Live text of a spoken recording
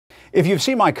If you've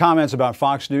seen my comments about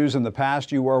Fox News in the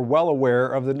past, you are well aware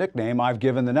of the nickname I've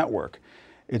given the network.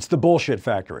 It's the bullshit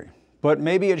factory. But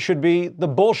maybe it should be the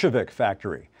Bull-shevik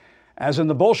factory, as in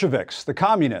the Bolsheviks, the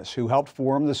communists who helped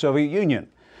form the Soviet Union,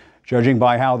 judging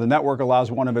by how the network allows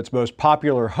one of its most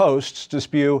popular hosts to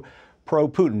spew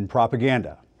pro-Putin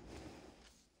propaganda.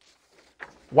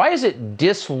 Why is it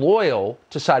disloyal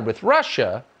to side with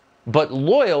Russia, but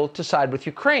loyal to side with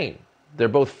Ukraine? They're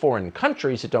both foreign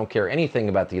countries that don't care anything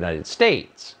about the United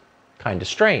States. Kind of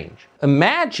strange.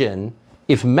 Imagine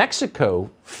if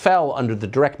Mexico fell under the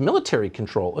direct military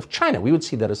control of China. We would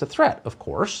see that as a threat, of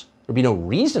course. There'd be no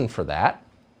reason for that.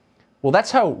 Well,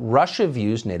 that's how Russia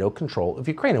views NATO control of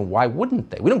Ukraine, and why wouldn't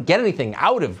they? We don't get anything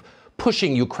out of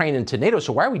pushing Ukraine into NATO,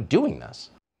 so why are we doing this?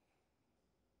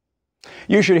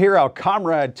 You should hear how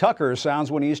Comrade Tucker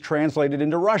sounds when he's translated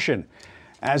into Russian,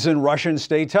 as in Russian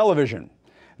state television.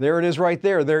 There it is right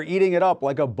there. They're eating it up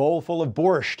like a bowl full of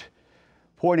borscht,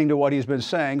 pointing to what he's been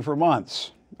saying for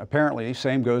months. Apparently,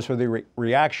 same goes for the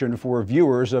reaction for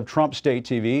viewers of Trump state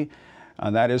TV,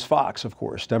 and that is Fox, of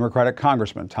course. Democratic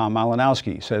Congressman Tom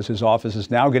Malinowski says his office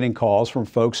is now getting calls from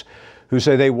folks who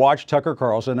say they watch Tucker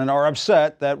Carlson and are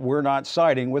upset that we're not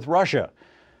siding with Russia.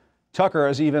 Tucker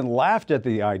has even laughed at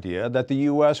the idea that the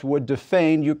U.S. would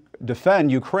defend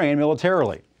Ukraine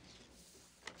militarily.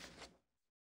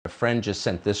 A friend just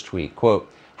sent this tweet,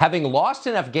 quote, "Having lost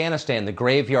in Afghanistan, the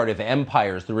graveyard of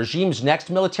empires, the regime's next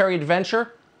military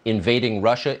adventure, invading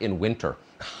Russia in winter."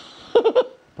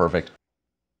 Perfect.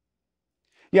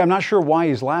 Yeah, I'm not sure why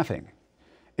he's laughing.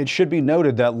 It should be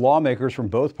noted that lawmakers from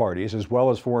both parties, as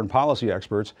well as foreign policy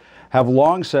experts, have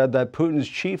long said that Putin's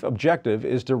chief objective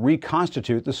is to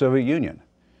reconstitute the Soviet Union.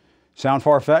 Sound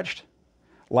far-fetched?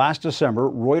 Last December,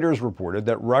 Reuters reported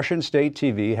that Russian state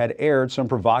TV had aired some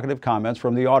provocative comments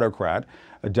from The Autocrat,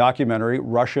 a documentary,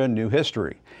 Russia New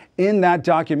History. In that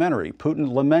documentary,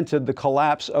 Putin lamented the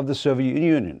collapse of the Soviet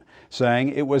Union, saying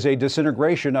it was a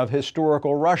disintegration of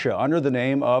historical Russia under the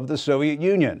name of the Soviet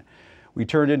Union. We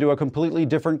turned into a completely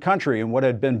different country, and what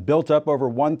had been built up over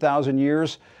 1,000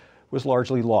 years was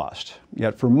largely lost.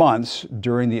 Yet for months,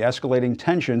 during the escalating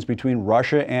tensions between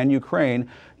Russia and Ukraine,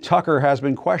 Tucker has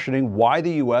been questioning why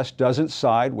the U.S. doesn't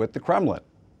side with the Kremlin.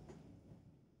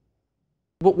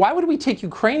 But why would we take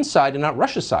Ukraine's side and not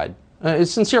Russia's side? It's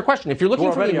a sincere question. If you're looking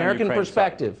from the American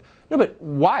perspective, no, but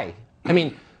why? I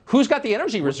mean, who's got the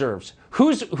energy reserves?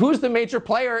 Who's the major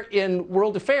player in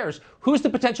world affairs? Who's the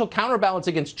potential counterbalance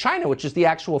against China, which is the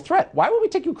actual threat? Why would we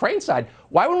take Ukraine's side?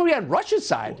 Why wouldn't we have Russia's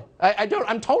side?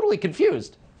 I'm totally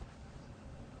confused.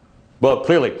 Well,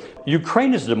 clearly,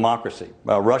 Ukraine is a democracy.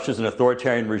 Russia is an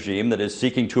authoritarian regime that is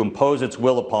seeking to impose its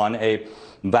will upon a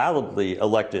validly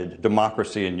elected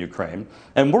democracy in Ukraine.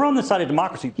 And we're on the side of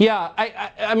democracy. Yeah,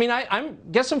 I mean, I'm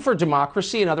guessing for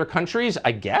democracy in other countries,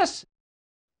 I guess.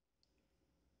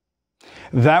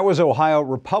 That was Ohio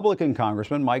Republican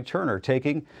Congressman Mike Turner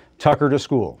taking Tucker to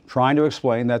school, trying to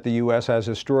explain that the U.S. has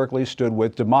historically stood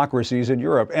with democracies in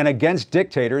Europe and against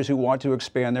dictators who want to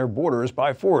expand their borders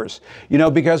by force. You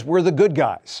know, because we're the good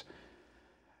guys.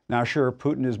 Now, sure,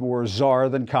 Putin is more czar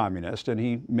than communist, and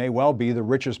he may well be the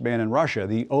richest man in Russia,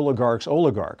 the oligarch's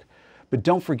oligarch. But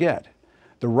don't forget,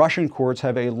 the Russian courts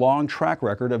have a long track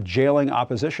record of jailing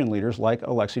opposition leaders like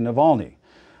Alexei Navalny.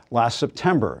 Last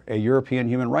September, a European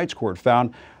human rights court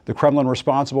found the Kremlin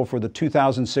responsible for the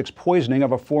 2006 poisoning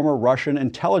of a former Russian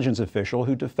intelligence official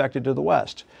who defected to the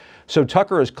West. So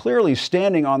Tucker is clearly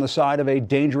standing on the side of a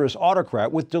dangerous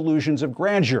autocrat with delusions of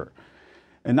grandeur.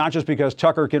 And not just because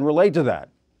Tucker can relate to that.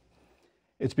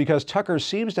 It's because Tucker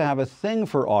seems to have a thing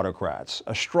for autocrats,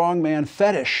 a strongman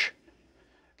fetish.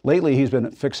 Lately, he's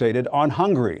been fixated on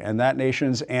Hungary and that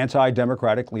nation's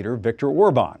anti-democratic leader, Viktor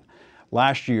Orban.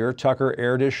 Last year, Tucker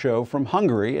aired his show from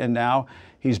Hungary, and now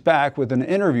he's back with an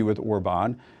interview with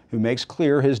Orban, who makes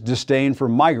clear his disdain for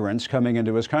migrants coming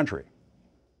into his country.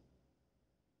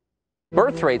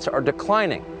 Birth rates are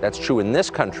declining. That's true in this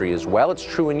country as well. It's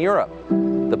true in Europe.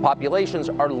 The populations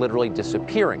are literally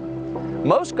disappearing.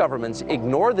 Most governments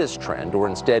ignore this trend or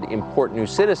instead import new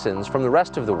citizens from the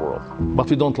rest of the world. But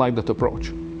we don't like that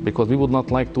approach, because we would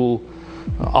not like to,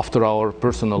 after our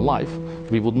personal life,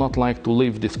 we would not like to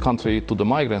leave this country to the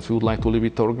migrants. We would like to leave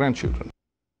it to our grandchildren.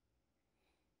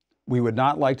 We would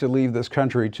not like to leave this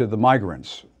country to the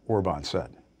migrants, Orban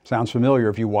said. Sounds familiar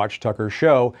if you watch Tucker's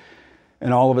show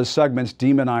and all of his segments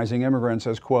demonizing immigrants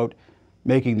as, quote,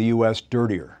 making the U.S.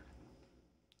 dirtier.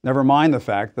 Never mind the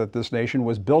fact that this nation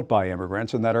was built by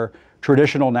immigrants and that our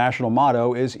traditional national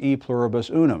motto is e pluribus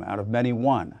unum, out of many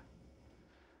one.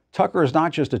 Tucker is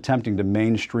not just attempting to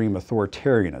mainstream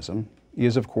authoritarianism. He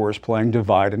is, of course, playing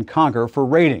divide and conquer for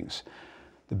ratings.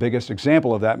 The biggest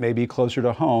example of that may be closer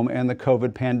to home and the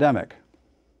COVID pandemic.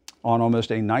 On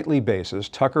almost a nightly basis,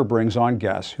 Tucker brings on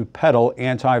guests who peddle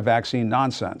anti-vaccine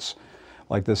nonsense,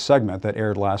 like this segment that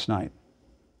aired last night.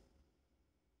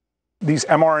 These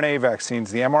mRNA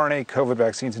vaccines, the mRNA COVID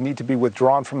vaccines, need to be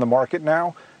withdrawn from the market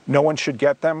now. No one should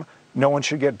get them. No one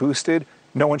should get boosted.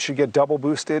 No one should get double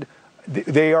boosted.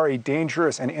 They are a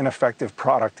dangerous and ineffective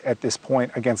product at this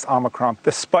point against Omicron.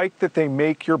 The spike that they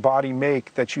make your body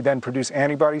make that you then produce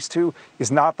antibodies to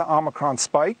is not the Omicron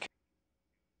spike.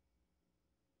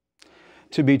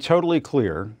 To be totally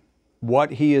clear,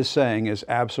 what he is saying is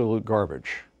absolute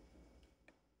garbage.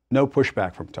 No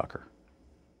pushback from Tucker.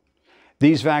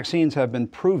 These vaccines have been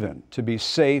proven to be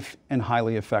safe and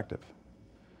highly effective.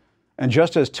 And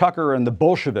just as Tucker and the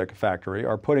Bull-shevik factory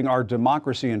are putting our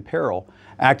democracy in peril,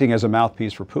 acting as a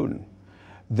mouthpiece for Putin,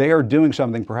 they are doing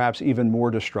something perhaps even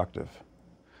more destructive.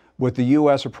 With the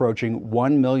U.S. approaching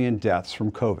 1 million deaths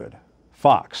from COVID,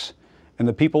 Fox and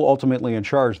the people ultimately in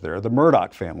charge there, the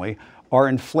Murdoch family, are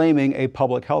inflaming a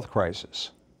public health crisis.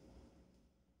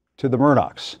 To the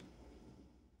Murdochs,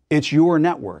 it's your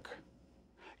network.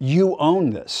 You own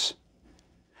this.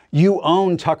 You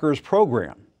own Tucker's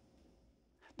program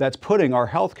that's putting our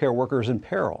healthcare workers in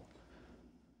peril,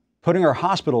 putting our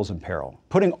hospitals in peril,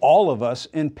 putting all of us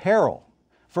in peril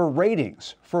for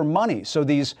ratings, for money, so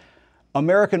these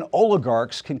American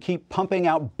oligarchs can keep pumping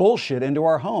out bullshit into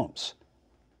our homes.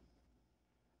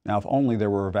 Now, if only there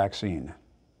were a vaccine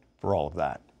for all of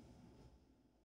that.